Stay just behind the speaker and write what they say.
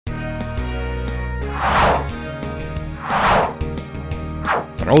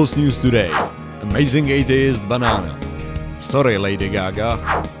Trolls News today. Amazing atheist banana. Sorry Lady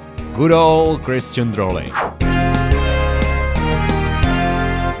Gaga. Good old Christian trolling.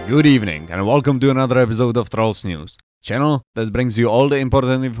 Good evening and welcome to another episode of Trolls News, channel that brings you all the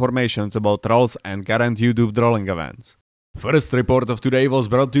important information about trolls and current YouTube trolling events. First report of today was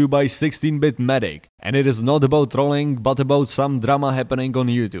brought to you by 16-bit Medic, and it is not about trolling but about some drama happening on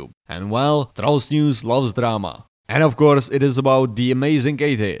YouTube. And well, Trolls News loves drama. And of course it is about The Amazing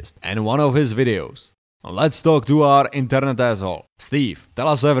Atheist and one of his videos. Let's talk to our internet asshole. Steve, tell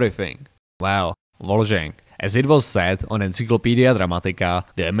us everything. Well, Wolfgang, as it was said on Encyclopedia Dramatica,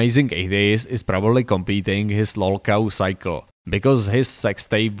 The Amazing Atheist is probably completing his lol cow cycle because his sex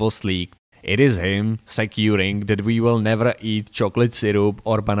tape was leaked. It is him securing that we will never eat chocolate syrup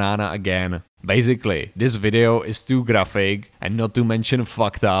or banana again. Basically, this video is too graphic and not to mention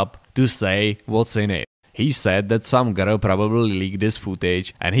fucked up to say what's in it. He said that some girl probably leaked this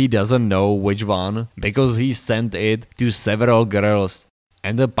footage and he doesn't know which one because he sent it to several girls.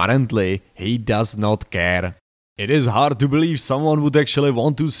 And apparently he does not care. It is hard to believe someone would actually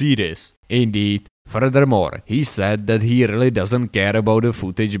want to see this. Indeed. Furthermore, he said that he really doesn't care about the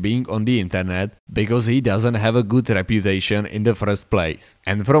footage being on the internet because he doesn't have a good reputation in the first place.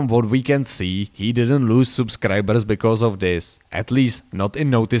 And from what we can see, he didn't lose subscribers because of this. At least not in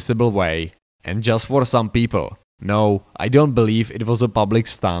noticeable way. And just for some people. No, I don't believe it was a public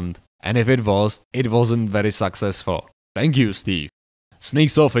stunt. And if it was, it wasn't very successful. Thank you, Steve.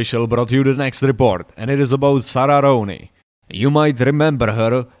 Sneaks Official brought you the next report, and it is about ssarahRooneyy. You might remember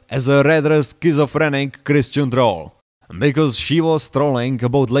her as a rather schizophrenic Christian troll, because she was trolling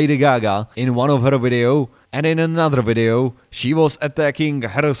about Lady Gaga in one of her videos, and in another video she was attacking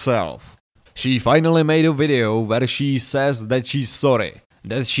herself. She finally made a video where she says that she's sorry,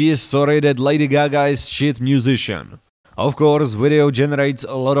 that she is sorry that Lady Gaga is shit musician. Of course, video generates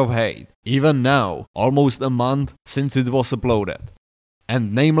a lot of hate, even now, almost a month since it was uploaded.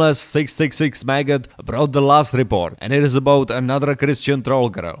 And Nameless666 Maggot brought the last report, and it is about another Christian troll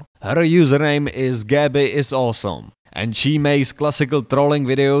girl. Her username is Gabyisawesomee, and she makes classical trolling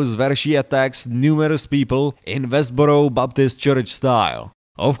videos where she attacks numerous people in Westboro Baptist Church style.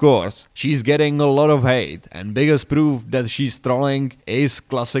 Of course, she's getting a lot of hate, and biggest proof that she's trolling is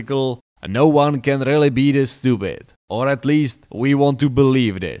classical. No one can really be this stupid, or at least we want to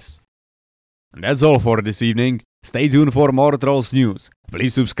believe this. And that's all for this evening. Stay tuned for more Trolls News.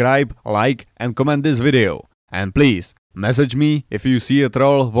 Please subscribe, like and comment this video. And please, message me if you see a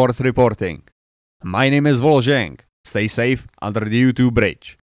troll worth reporting. My name is Wolfgang. Stay safe under the YouTube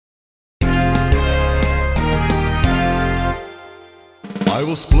bridge. I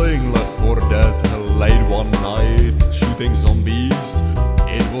was playing Left 4 Dead late one night, shooting zombies.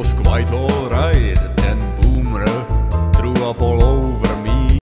 It was quite alright. Then